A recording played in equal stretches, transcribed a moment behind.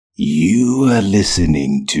You are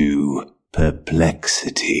listening to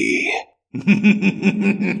Perplexity.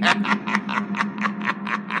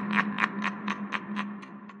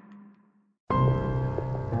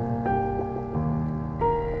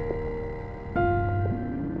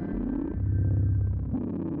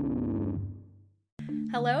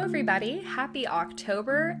 Hello everybody, happy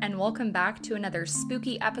October, and welcome back to another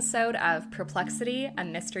spooky episode of Perplexity, a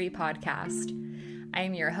mystery podcast. I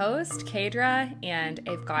am your host, Kadra, and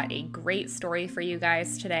I've got a great story for you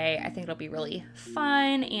guys today. I think it'll be really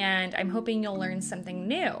fun, and I'm hoping you'll learn something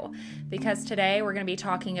new, because today we're going to be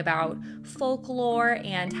talking about folklore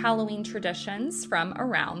and Halloween traditions from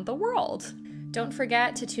around the world. Don't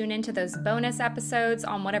forget to tune into those bonus episodes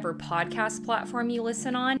on whatever podcast platform you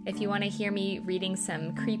listen on if you want to hear me reading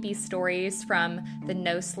some creepy stories from the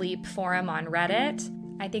No Sleep forum on Reddit.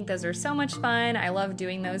 I think those are so much fun. I love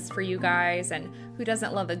doing those for you guys, and who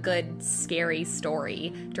doesn't love a good, scary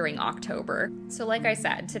story during October? So like I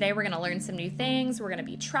said, today we're going to learn some new things. We're going to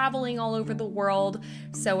be traveling all over the world.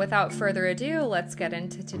 So without further ado, let's get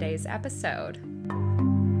into today's episode.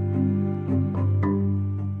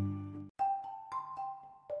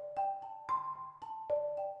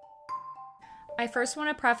 I first want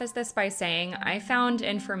to preface this by saying I found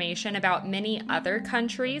information about many other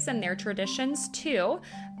countries and their traditions too,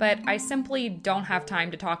 but I simply don't have time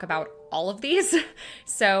to talk about all of these.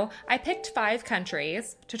 So I picked 5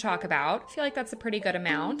 countries to talk about. I feel like that's a pretty good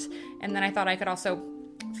amount. And then I thought I could also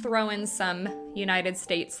throw in some United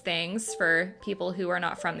States things for people who are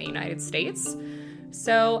not from the United States.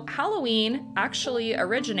 So Halloween actually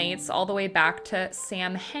originates all the way back to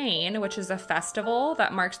Samhain, which is a festival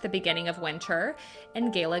that marks the beginning of winter in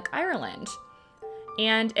Gaelic Ireland.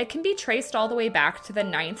 And it can be traced all the way back to the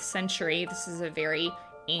 9th century. This is a very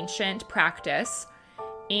ancient practice.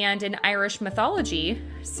 And in Irish mythology,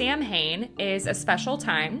 Samhain is a special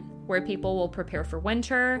time where people will prepare for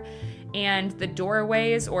winter, and the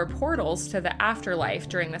doorways or portals to the afterlife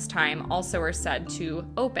during this time also are said to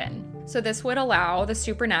open. So this would allow the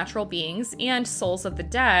supernatural beings and souls of the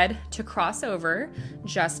dead to cross over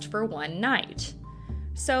just for one night.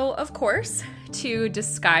 So, of course, to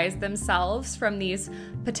disguise themselves from these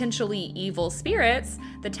potentially evil spirits,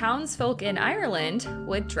 the townsfolk in Ireland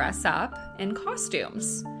would dress up in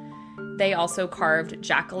costumes. They also carved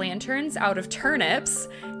jack-o'-lanterns out of turnips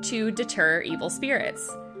to deter evil spirits.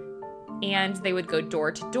 And they would go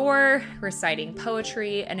door to door, reciting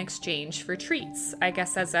poetry in exchange for treats, I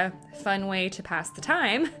guess as a fun way to pass the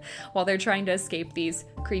time while they're trying to escape these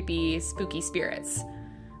creepy, spooky spirits.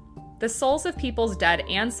 The souls of people's dead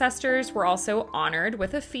ancestors were also honored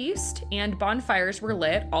with a feast, and bonfires were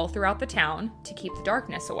lit all throughout the town to keep the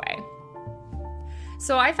darkness away.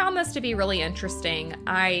 So I found this to be really interesting.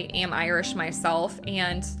 I am Irish myself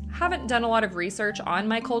and haven't done a lot of research on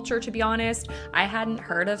my culture, to be honest. I hadn't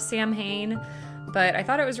heard of Samhain, but I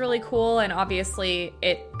thought it was really cool, and obviously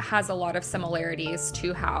it has a lot of similarities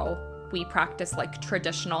to how we practice like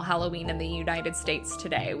traditional Halloween in the United States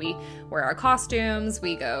today. We wear our costumes,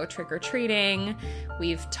 we go trick-or-treating.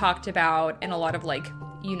 We've talked about in a lot of like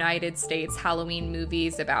United States Halloween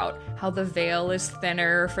movies about how the veil is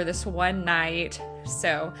thinner for this one night.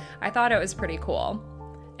 So I thought it was pretty cool.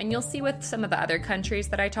 And you'll see with some of the other countries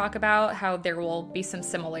that I talk about how there will be some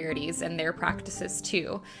similarities in their practices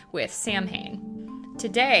too with Samhain.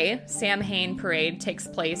 Today, Samhain Parade takes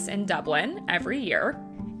place in Dublin every year.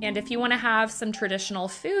 And if you want to have some traditional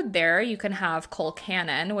food there, you can have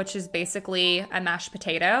colcannon, which is basically a mashed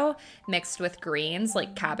potato mixed with greens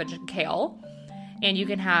like cabbage and kale. And you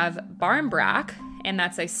can have barmbrack, and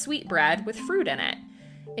that's a sweet bread with fruit in it.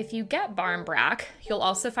 If you get barmbrack, you'll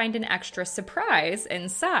also find an extra surprise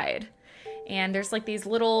inside. And there's like these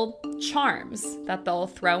little charms that they'll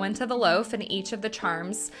throw into the loaf, and each of the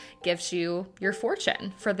charms gives you your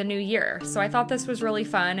fortune for the new year. So I thought this was really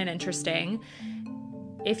fun and interesting.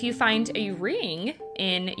 If you find a ring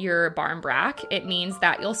in your barmbrack, it means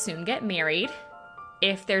that you'll soon get married.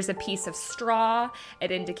 If there's a piece of straw,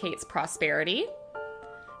 it indicates prosperity.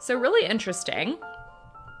 So really interesting.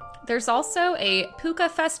 There's also a Puka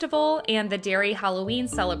festival and the Derry Halloween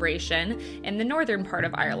celebration in the northern part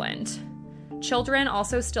of Ireland. Children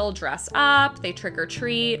also still dress up, they trick or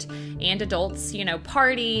treat, and adults,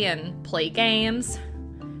 party and play games.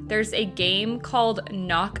 There's a game called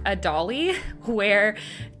Knock a Dolly where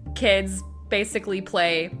kids basically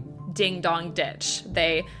play ding dong ditch.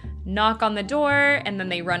 They knock on the door and then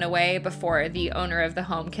they run away before the owner of the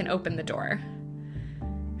home can open the door.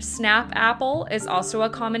 Snap apple is also a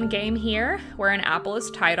common game here, where an apple is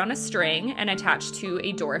tied on a string and attached to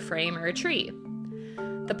a door frame or a tree.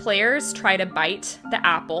 The players try to bite the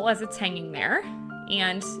apple as it's hanging there,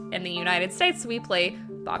 And in the United States, we play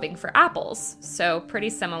bobbing for apples. So pretty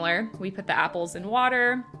similar. We put the apples in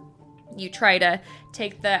water. You try to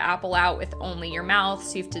take the apple out with only your mouth,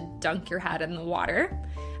 so you have to dunk your head in the water.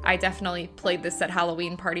 I definitely played this at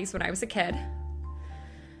Halloween parties when I was a kid.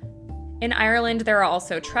 In Ireland, there are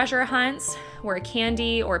also treasure hunts where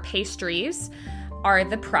candy or pastries are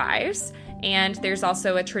the prize. And there's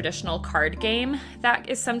also a traditional card game that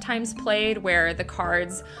is sometimes played where the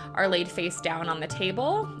cards are laid face down on the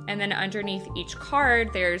table. And then underneath each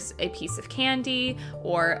card, there's a piece of candy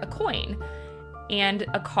or a coin. And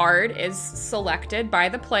a card is selected by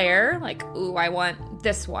the player, like, ooh, I want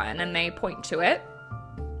this one, and they point to it.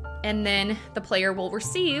 And then the player will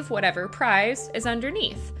receive whatever prize is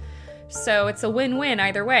underneath. So it's a win-win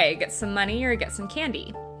either way, get some money or get some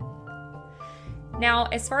candy. Now,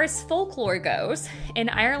 as far as folklore goes, in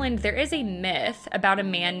Ireland there is a myth about a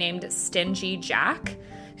man named Stingy Jack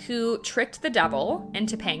who tricked the devil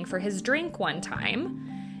into paying for his drink one time,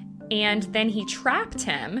 and then he trapped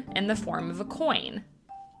him in the form of a coin.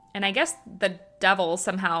 And I guess the devil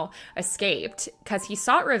somehow escaped because he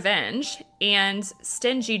sought revenge, and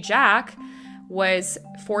Stingy Jack was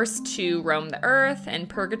forced to roam the earth in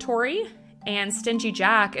purgatory, and Stingy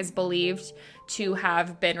Jack is believed to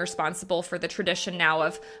have been responsible for the tradition now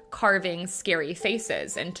of carving scary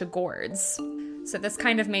faces into gourds. So this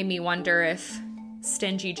kind of made me wonder if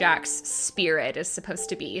Stingy Jack's spirit is supposed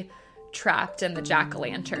to be trapped in the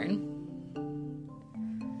jack-o'-lantern.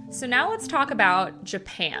 So now let's talk about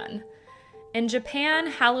Japan. In Japan,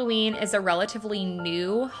 Halloween is a relatively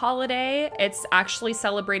new holiday. It's actually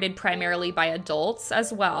celebrated primarily by adults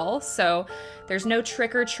as well, so there's no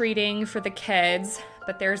trick-or-treating for the kids,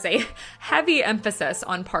 but there's a heavy emphasis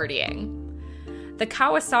on partying. The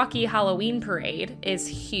Kawasaki Halloween Parade is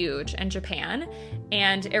huge in Japan,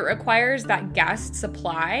 and it requires that guests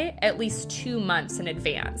apply at least 2 months in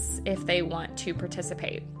advance if they want to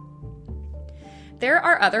participate. There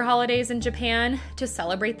are other holidays in Japan to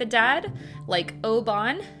celebrate the dead, like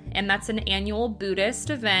Obon, and that's an annual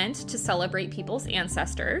Buddhist event to celebrate people's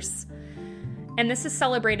ancestors. And this is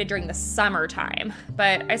celebrated during the summertime,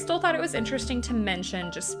 but I still thought it was interesting to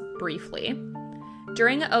mention just briefly.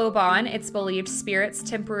 During Obon, it's believed spirits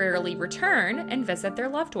temporarily return and visit their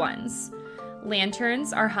loved ones.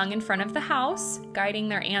 Lanterns are hung in front of the house, guiding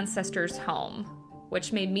their ancestors home,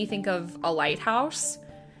 which made me think of a lighthouse.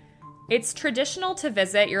 It's traditional to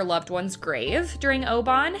visit your loved one's grave during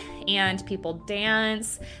Obon, and people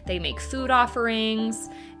dance, they make food offerings,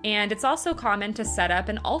 and it's also common to set up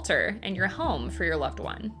an altar in your home for your loved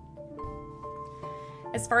one.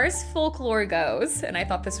 As far as folklore goes, and I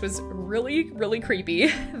thought this was really, really creepy,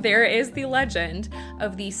 there is the legend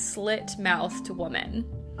of the slit-mouthed woman.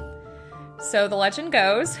 So the legend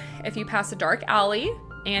goes, if you pass a dark alley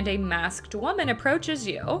and a masked woman approaches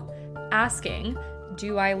you, asking,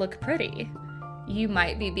 "Do I look pretty?" you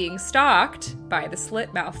might be being stalked by the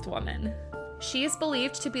slit-mouthed woman. She is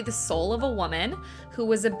believed to be the soul of a woman who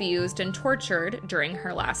was abused and tortured during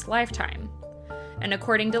her last lifetime. And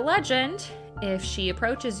according to legend, if she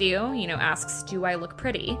approaches you, asks, "Do I look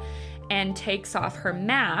pretty?" and takes off her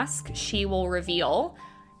mask, she will reveal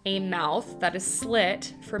a mouth that is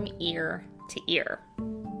slit from ear to ear.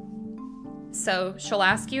 So she'll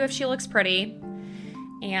ask you if she looks pretty,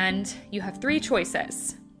 and you have 3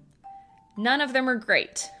 choices. None of them are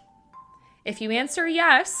great. If you answer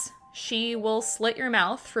yes, she will slit your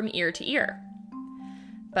mouth from ear to ear.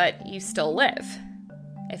 But you still live.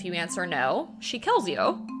 If you answer no, she kills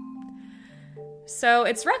you. So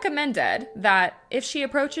it's recommended that if she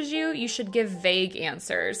approaches you, you should give vague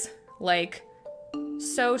answers, like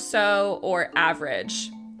so-so or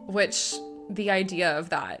average, which the idea of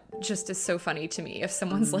that just is so funny to me. If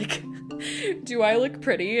someone's like, "Do I look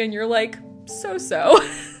pretty?" and you're like, "So-so."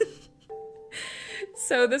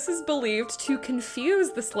 So this is believed to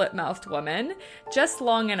confuse the slit-mouthed woman just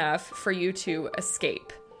long enough for you to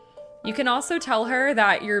escape. You can also tell her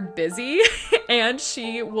that you're busy and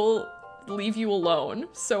she will leave you alone.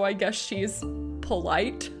 So I guess she's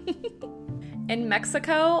polite. In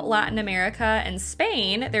Mexico, Latin America, and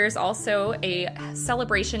Spain, there's also a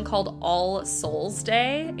celebration called All Souls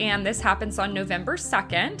Day, and this happens on November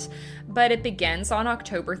 2nd, but it begins on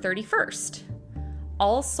October 31st.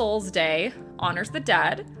 All Souls Day honors the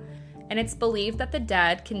dead, and it's believed that the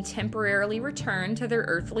dead can temporarily return to their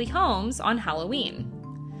earthly homes on Halloween.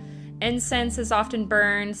 Incense is often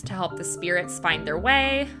burned to help the spirits find their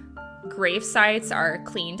way. Grave sites are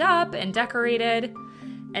cleaned up and decorated.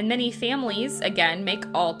 And many families, again, make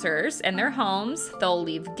altars in their homes. They'll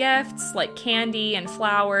leave gifts like candy and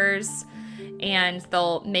flowers. and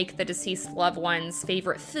they'll make the deceased loved one's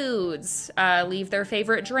favorite foods, leave their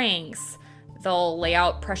favorite drinks. They'll lay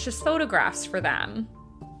out precious photographs for them.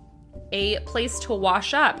 A place to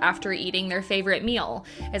wash up after eating their favorite meal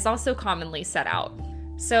is also commonly set out.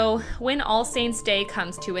 So when All Saints' Day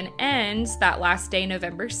comes to an end, that last day,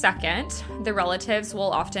 November 2nd, the relatives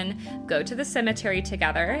will often go to the cemetery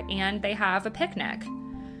together and they have a picnic.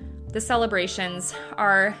 The celebrations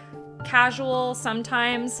are casual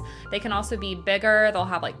sometimes. They can also be bigger. They'll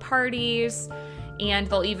have like parties, and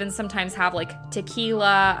they'll even sometimes have like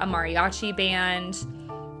tequila, a mariachi band.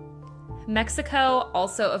 Mexico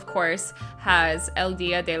also, of course, has El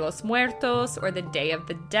Día de los Muertos, or the Day of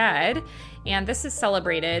the Dead, and this is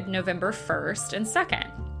celebrated November 1st and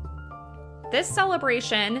 2nd. This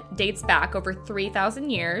celebration dates back over 3,000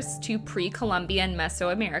 years to pre-Columbian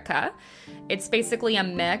Mesoamerica. It's basically a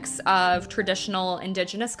mix of traditional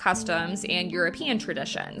indigenous customs and European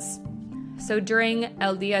traditions. So during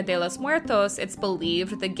El Día de los Muertos, it's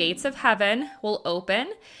believed the gates of heaven will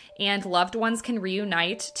open and loved ones can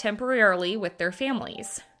reunite temporarily with their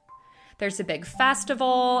families. There's a big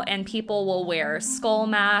festival, and people will wear skull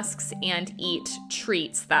masks and eat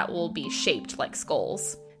treats that will be shaped like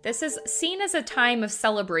skulls. This is seen as a time of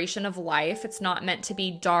celebration of life. It's not meant to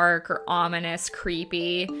be dark or ominous,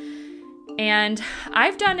 creepy. And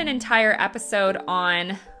I've done an entire episode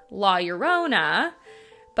on La Llorona,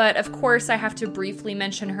 but of course I have to briefly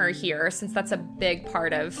mention her here since that's a big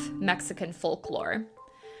part of Mexican folklore.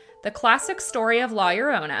 The classic story of La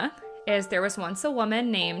Llorona is there was once a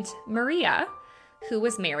woman named Maria who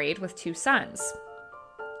was married with 2 sons.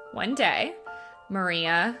 One day,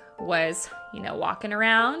 Maria was, walking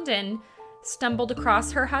around and stumbled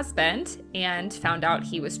across her husband and found out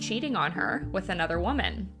he was cheating on her with another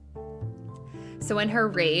woman. So in her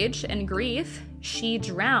rage and grief, she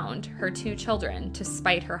drowned her 2 children to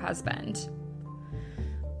spite her husband.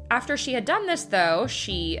 After she had done this, though,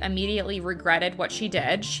 she immediately regretted what she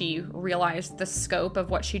did. She realized the scope of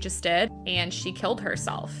what she just did, and she killed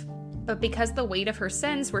herself. But because the weight of her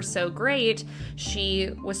sins were so great, she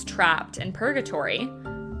was trapped in purgatory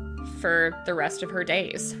for the rest of her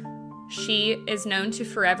days. She is known to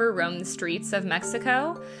forever roam the streets of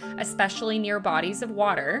Mexico, especially near bodies of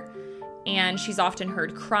water, and she's often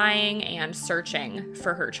heard crying and searching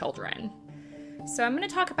for her children. So I'm going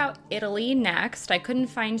to talk about Italy next. I couldn't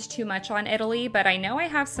find too much on Italy, but I know I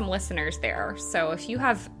have some listeners there. So if you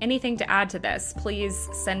have anything to add to this, please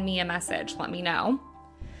send me a message. Let me know.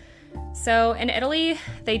 So in Italy,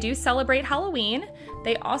 they do celebrate Halloween.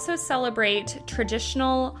 They also celebrate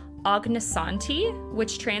traditional Ognissanti,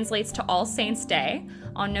 which translates to All Saints' Day,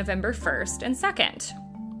 on November 1st and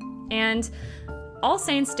 2nd. And All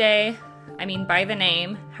Saints' Day, by the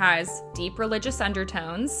name, has deep religious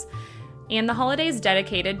undertones. And the holiday is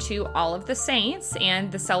dedicated to all of the saints, and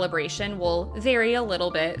the celebration will vary a little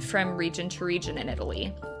bit from region to region in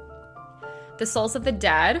Italy. The souls of the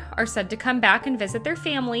dead are said to come back and visit their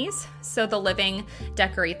families, so the living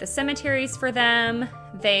decorate the cemeteries for them.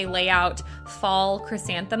 They lay out fall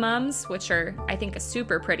chrysanthemums, which are, I think, a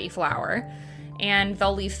super pretty flower, and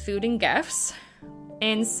they'll leave food and gifts.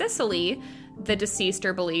 In Sicily, the deceased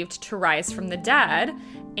are believed to rise from the dead,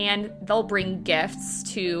 and they'll bring gifts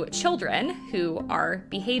to children who are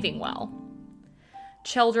behaving well.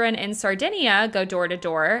 Children in Sardinia go door to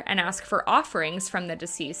door and ask for offerings from the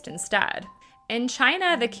deceased instead. In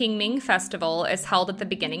China, the Qingming Festival is held at the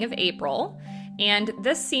beginning of April, and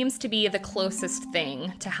this seems to be the closest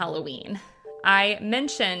thing to Halloween. I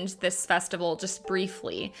mentioned this festival just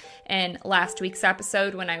briefly in last week's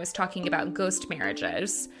episode when I was talking about ghost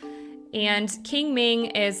marriages. And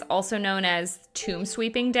Qingming is also known as Tomb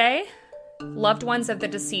Sweeping Day. Loved ones of the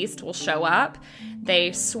deceased will show up.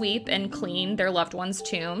 They sweep and clean their loved ones'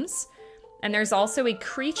 tombs. And there's also a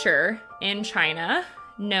creature in China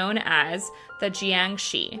known as the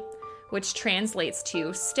Jiangshi, which translates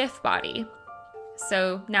to stiff body.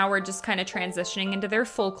 So now we're just kind of transitioning into their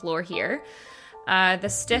folklore here. The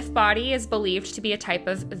stiff body is believed to be a type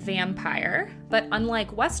of vampire, but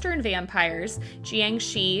unlike Western vampires,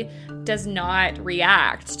 Jiangshi does not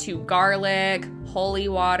react to garlic, holy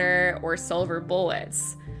water, or silver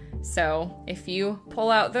bullets. So if you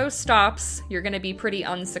pull out those stops, you're going to be pretty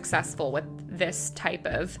unsuccessful with this type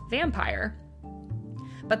of vampire.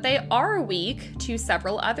 But they are weak to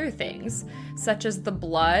several other things, such as the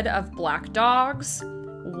blood of black dogs,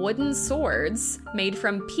 wooden swords made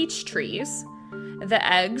from peach trees, the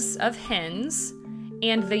eggs of hens,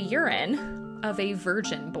 and the urine of a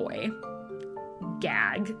virgin boy.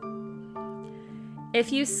 Gag.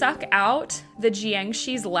 If you suck out the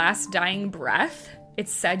Jiangshi's last dying breath,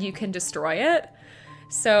 it's said you can destroy it.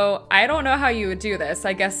 So I don't know how you would do this.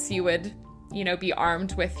 I guess you would, be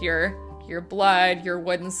armed with your blood, your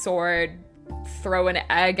wooden sword, throw an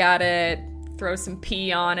egg at it, throw some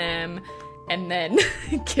pee on him, and then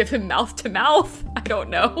give him mouth to mouth. I don't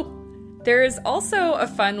know. There's also a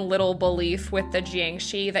fun little belief with the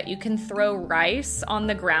Jiangshi that you can throw rice on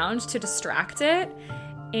the ground to distract it.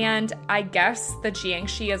 And I guess the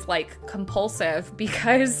Jiangshi is compulsive,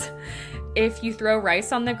 because if you throw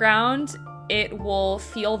rice on the ground, it will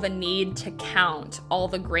feel the need to count all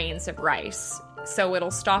the grains of rice. So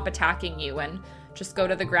it'll stop attacking you and just go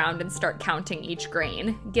to the ground and start counting each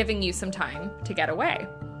grain, giving you some time to get away.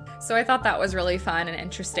 So I thought that was really fun and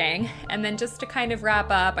interesting. And then just to kind of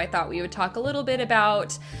wrap up, I thought we would talk a little bit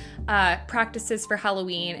about practices for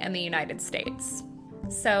Halloween in the United States.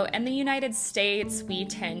 So in the United States, we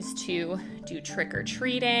tend to do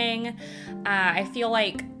trick-or-treating. I feel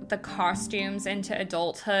like the costumes into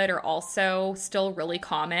adulthood are also still really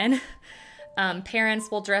common.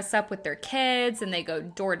 Parents will dress up with their kids and they go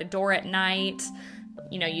door to door at night.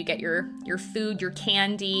 You get your food, your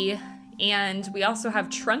candy, and we also have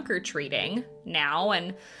trunk-or-treating now,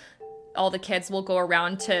 and all the kids will go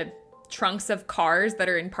around to trunks of cars that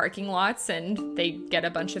are in parking lots and they get a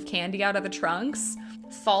bunch of candy out of the trunks.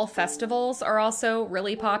 Fall festivals are also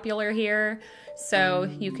really popular here. So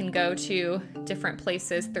you can go to different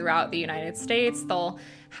places throughout the United States. They'll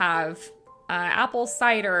have apple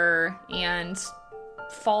cider and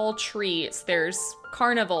fall treats. There's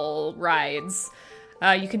carnival rides.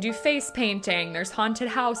 You can do face painting. There's haunted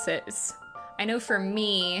houses. I know for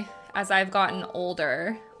me, as I've gotten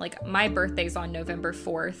older, my birthday's on November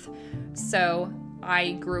 4th, so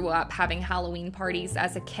I grew up having Halloween parties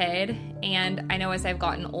as a kid, and I know as I've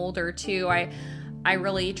gotten older too, I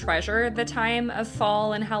really treasure the time of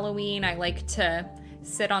fall and Halloween. I like to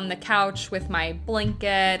sit on the couch with my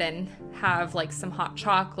blanket and have some hot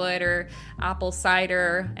chocolate or apple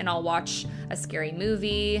cider, and I'll watch a scary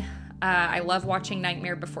movie. I love watching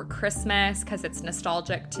Nightmare Before Christmas because it's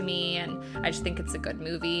nostalgic to me and I just think it's a good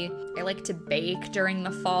movie. I like to bake during the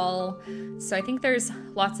fall. So I think there's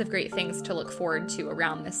lots of great things to look forward to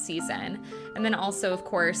around this season. And then also, of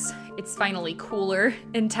course, it's finally cooler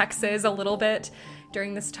in Texas a little bit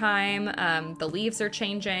during this time. The leaves are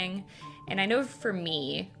changing. And I know for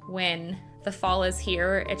me, when the fall is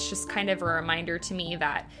here, it's just kind of a reminder to me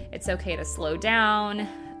that it's okay to slow down.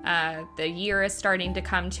 The year is starting to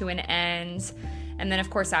come to an end. And then, of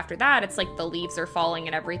course, after that, it's the leaves are falling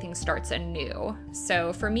and everything starts anew.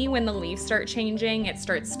 So for me, when the leaves start changing, it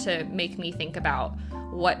starts to make me think about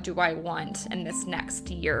what do I want in this next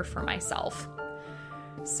year for myself.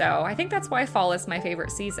 So I think that's why fall is my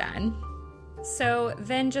favorite season. So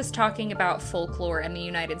then just talking about folklore in the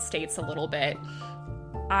United States a little bit,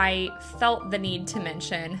 I felt the need to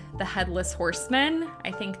mention the Headless Horseman.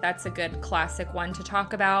 I think that's a good classic one to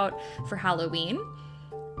talk about for Halloween.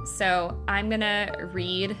 So I'm going to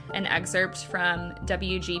read an excerpt from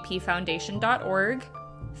WGPFoundation.org.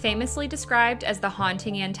 Famously described as the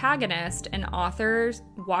haunting antagonist in author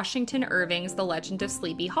Washington Irving's The Legend of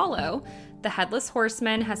Sleepy Hollow, the Headless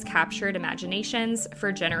Horseman has captured imaginations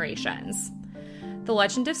for generations. The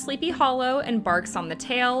Legend of Sleepy Hollow embarks on the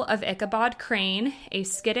tale of Ichabod Crane, a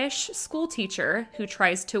skittish schoolteacher who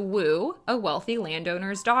tries to woo a wealthy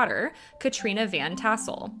landowner's daughter, Katrina Van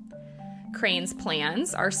Tassel. Crane's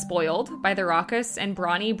plans are spoiled by the raucous and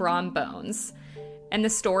brawny Brom Bones. In the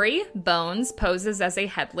story, Bones poses as a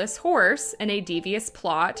headless horse in a devious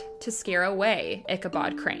plot to scare away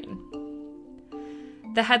Ichabod Crane.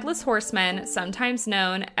 The Headless Horseman, sometimes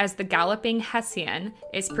known as the Galloping Hessian,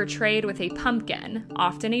 is portrayed with a pumpkin,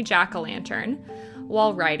 often a jack-o'-lantern,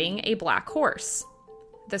 while riding a black horse.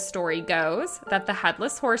 The story goes that the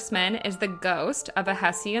Headless Horseman is the ghost of a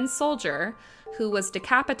Hessian soldier who was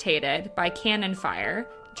decapitated by cannon fire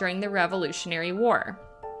during the Revolutionary War.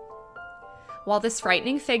 While this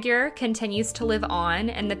frightening figure continues to live on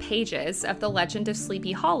in the pages of the Legend of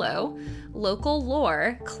Sleepy Hollow, local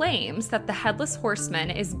lore claims that the Headless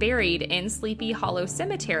Horseman is buried in Sleepy Hollow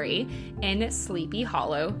Cemetery in Sleepy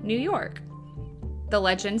Hollow, New York. The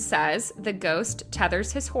legend says the ghost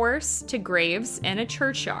tethers his horse to graves in a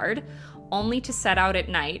churchyard, only to set out at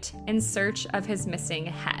night in search of his missing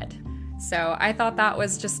head. So I thought that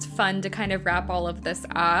was just fun to kind of wrap all of this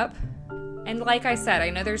up. And like I said, I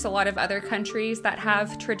know there's a lot of other countries that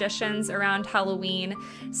have traditions around Halloween.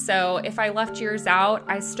 So if I left yours out,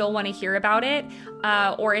 I still want to hear about it.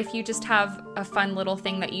 Or if you just have a fun little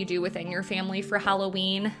thing that you do within your family for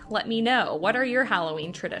Halloween, let me know. What are your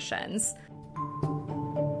Halloween traditions?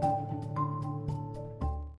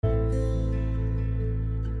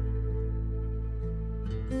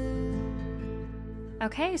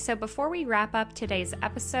 Okay, so before we wrap up today's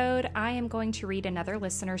episode, I am going to read another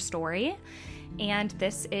listener story. And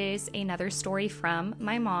this is another story from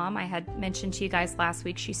my mom. I had mentioned to you guys last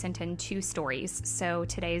week she sent in 2 stories. So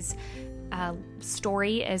today's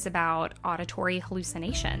story is about auditory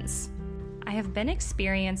hallucinations. I have been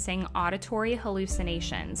experiencing auditory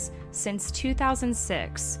hallucinations since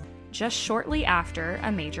 2006, just shortly after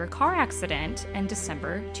a major car accident in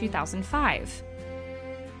December 2005.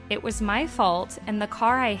 It was my fault, and the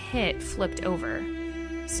car I hit flipped over,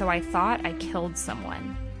 so I thought I killed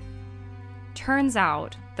someone. Turns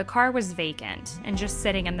out, the car was vacant and just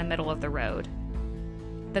sitting in the middle of the road.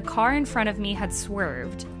 The car in front of me had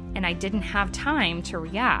swerved, and I didn't have time to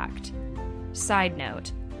react. Side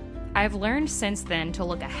note, I've learned since then to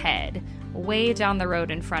look ahead, way down the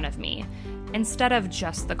road in front of me, instead of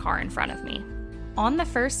just the car in front of me. On the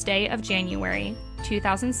first day of January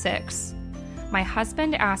 2006, my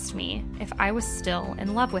husband asked me if I was still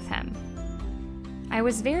in love with him. I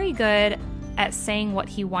was very good at saying what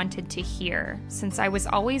he wanted to hear, since I was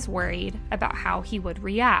always worried about how he would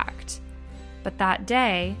react. But that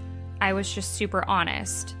day, I was just super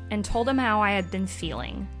honest and told him how I had been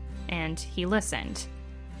feeling, and he listened.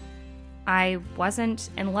 I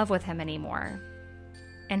wasn't in love with him anymore,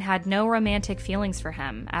 and had no romantic feelings for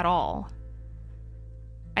him at all.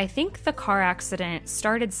 I think the car accident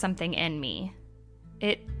started something in me.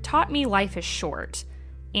 It taught me life is short,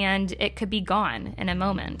 and it could be gone in a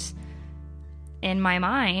moment. In my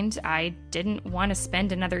mind, I didn't want to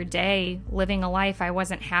spend another day living a life I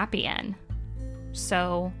wasn't happy in.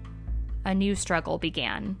 So, a new struggle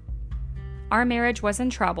began. Our marriage was in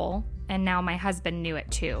trouble, and now my husband knew it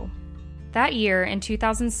too. That year, in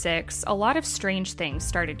 2006, a lot of strange things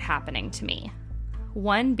started happening to me.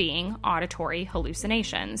 One being auditory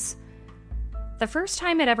hallucinations. The first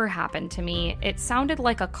time it ever happened to me, it sounded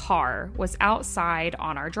like a car was outside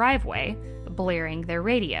on our driveway, blaring their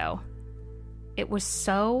radio. It was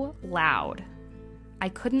so loud. I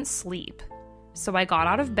couldn't sleep, so I got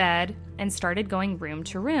out of bed and started going room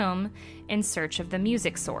to room in search of the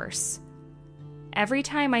music source. Every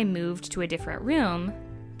time I moved to a different room,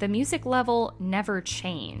 the music level never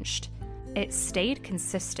changed. It stayed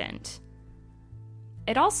consistent.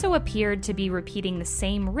 It also appeared to be repeating the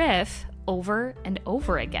same riff over and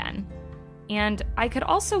over again. And I could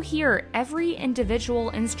also hear every individual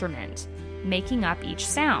instrument making up each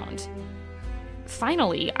sound.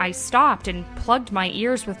 Finally, I stopped and plugged my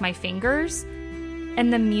ears with my fingers,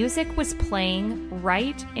 and the music was playing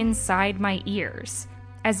right inside my ears,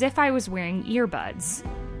 as if I was wearing earbuds.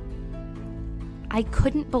 I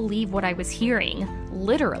couldn't believe what I was hearing,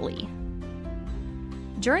 literally.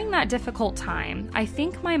 During that difficult time, I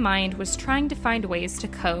think my mind was trying to find ways to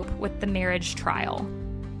cope with the marriage trial.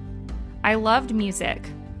 I loved music,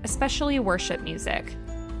 especially worship music.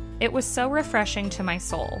 It was so refreshing to my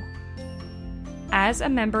soul. As a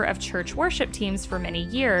member of church worship teams for many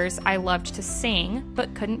years, I loved to sing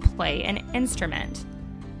but couldn't play an instrument.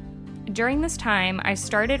 During this time, I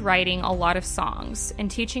started writing a lot of songs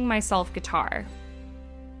and teaching myself guitar.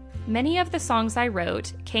 Many of the songs I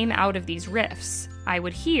wrote came out of these riffs I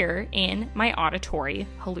would hear in my auditory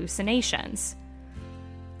hallucinations.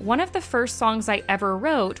 One of the first songs I ever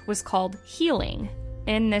wrote was called Healing.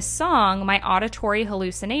 In this song, my auditory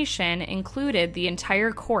hallucination included the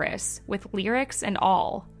entire chorus with lyrics and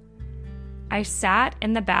all. I sat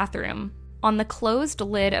in the bathroom on the closed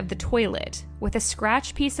lid of the toilet with a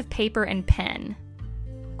scratch piece of paper and pen.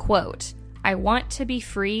 Quote, "I want to be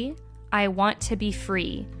free. I want to be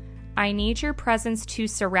free. I need your presence to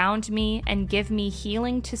surround me and give me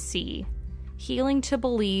healing to see, healing to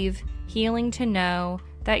believe, healing to know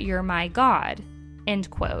that you're my God." End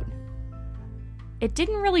quote. It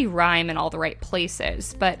didn't really rhyme in all the right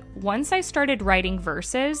places, but once I started writing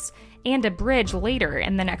verses and a bridge later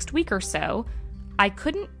in the next week or so, I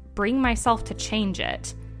couldn't bring myself to change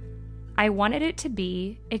it. I wanted it to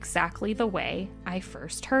be exactly the way I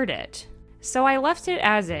first heard it. So I left it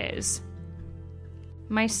as is.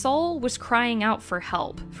 My soul was crying out for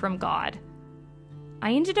help from God.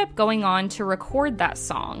 I ended up going on to record that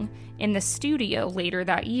song in the studio later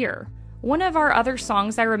that year. One of our other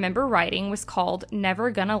songs I remember writing was called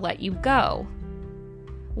Never Gonna Let You Go.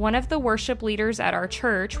 One of the worship leaders at our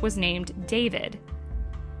church was named David.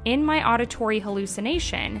 In my auditory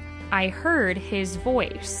hallucination, I heard his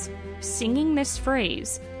voice singing this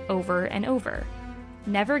phrase over and over.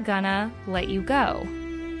 Never gonna let you go.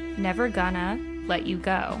 Never gonna let you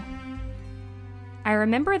go. I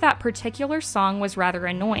remember that particular song was rather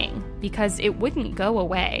annoying because it wouldn't go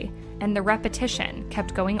away and the repetition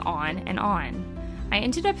kept going on and on. I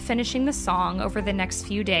ended up finishing the song over the next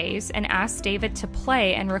few days and asked David to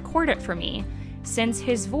play and record it for me, since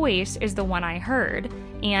his voice is the one I heard,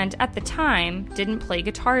 and at the time, didn't play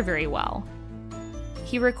guitar very well.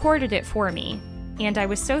 He recorded it for me, and I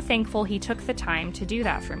was so thankful he took the time to do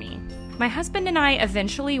that for me. My husband and I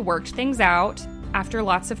eventually worked things out after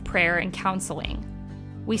lots of prayer and counseling.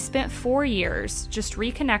 We spent 4 years just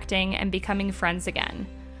reconnecting and becoming friends again,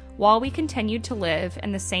 while we continued to live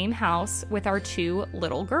in the same house with our 2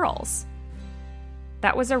 little girls.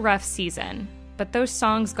 That was a rough season, but those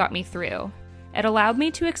songs got me through. It allowed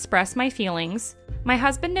me to express my feelings. My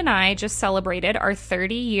husband and I just celebrated our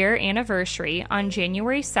 30-year anniversary on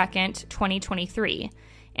January 2nd, 2023,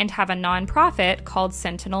 and have a nonprofit called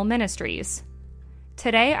Sentinel Ministries.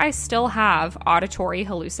 Today, I still have auditory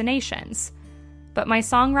hallucinations, but my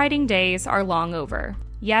songwriting days are long over.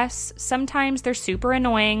 Yes, sometimes they're super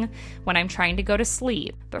annoying when I'm trying to go to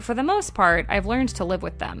sleep, but for the most part, I've learned to live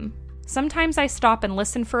with them. Sometimes I stop and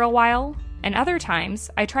listen for a while, and other times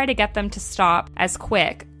I try to get them to stop as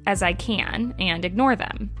quick as I can and ignore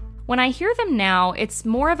them. When I hear them now, it's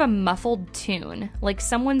more of a muffled tune, like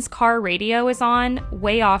someone's car radio is on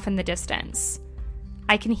way off in the distance.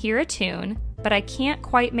 I can hear a tune, but I can't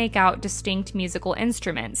quite make out distinct musical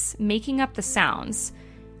instruments making up the sounds,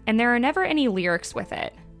 and there are never any lyrics with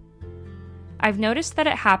it. I've noticed that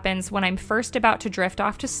it happens when I'm first about to drift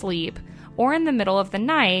off to sleep or in the middle of the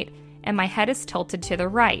night and my head is tilted to the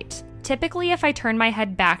right. Typically, if I turn my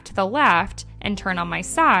head back to the left and turn on my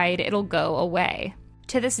side, it'll go away.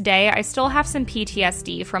 To this day, I still have some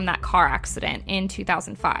PTSD from that car accident in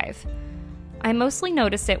 2005. I mostly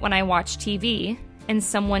notice it when I watch TV and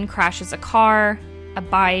someone crashes a car, a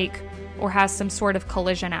bike, or has some sort of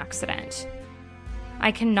collision accident.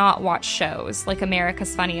 I cannot watch shows like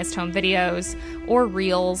America's Funniest Home Videos or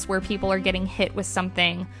Reels where people are getting hit with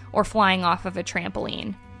something or flying off of a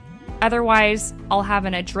trampoline. Otherwise, I'll have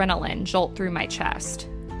an adrenaline jolt through my chest.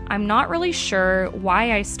 I'm not really sure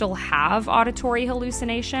why I still have auditory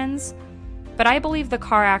hallucinations, but I believe the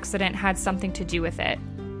car accident had something to do with it.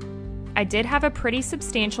 I did have a pretty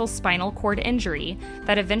substantial spinal cord injury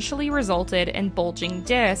that eventually resulted in bulging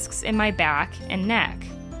discs in my back and neck.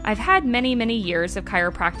 I've had many years of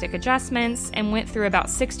chiropractic adjustments and went through about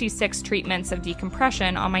 66 treatments of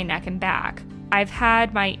decompression on my neck and back. I've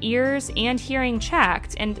had my ears and hearing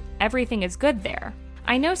checked, and everything is good there.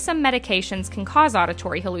 I know some medications can cause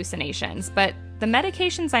auditory hallucinations, but the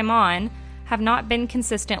medications I'm on have not been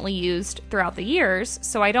consistently used throughout the years,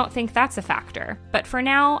 so I don't think that's a factor. But for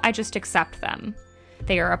now, I just accept them.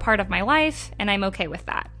 They are a part of my life, and I'm okay with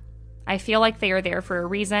that. I feel like they are there for a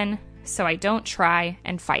reason, so I don't try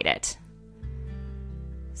and fight it.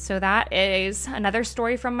 So that is another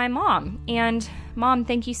story from my mom. And Mom,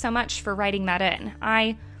 thank you so much for writing that in.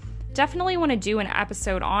 I definitely want to do an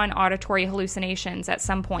episode on auditory hallucinations at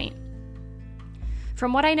some point.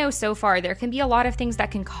 From what I know so far, there can be a lot of things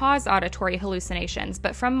that can cause auditory hallucinations,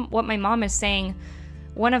 but from what my mom is saying,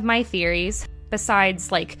 one of my theories,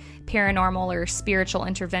 besides like paranormal or spiritual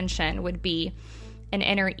intervention, would be an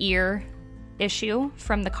inner ear issue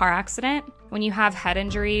from the car accident. When you have head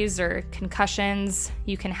injuries or concussions,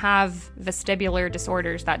 you can have vestibular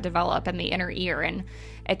disorders that develop in the inner ear, and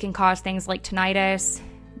it can cause things like tinnitus,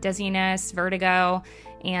 dizziness, vertigo,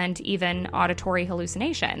 and even auditory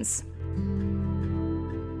hallucinations.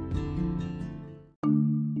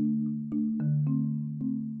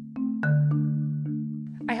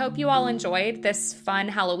 I hope you all enjoyed this fun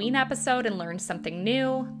Halloween episode and learned something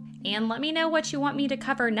new, and let me know what you want me to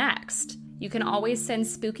cover next. You can always send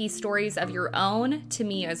spooky stories of your own to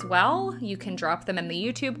me as well. You can drop them in the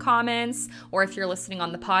YouTube comments, or if you're listening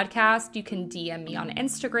on the podcast, you can DM me on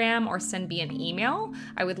Instagram or send me an email.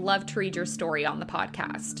 I would love to read your story on the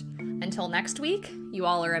podcast. Until next week, you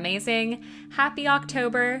all are amazing. Happy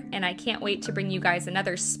October, and I can't wait to bring you guys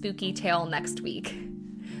another spooky tale next week.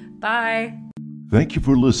 Bye. Thank you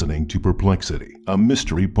for listening to Perplexity, a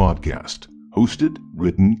mystery podcast, hosted,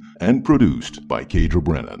 written, and produced by Kadra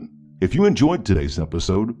Brennan. If you enjoyed today's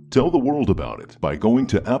episode, tell the world about it by going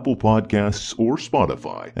to Apple Podcasts or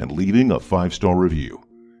Spotify and leaving a 5-star review.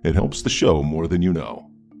 It helps the show more than you know.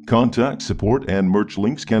 Contact, support, and merch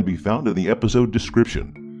links can be found in the episode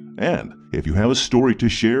description. And if you have a story to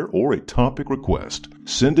share or a topic request,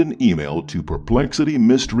 send an email to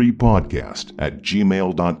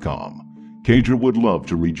perplexitymysterypodcast@gmail.com. Kadra would love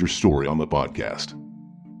to read your story on the podcast.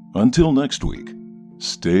 Until next week,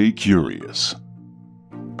 stay curious.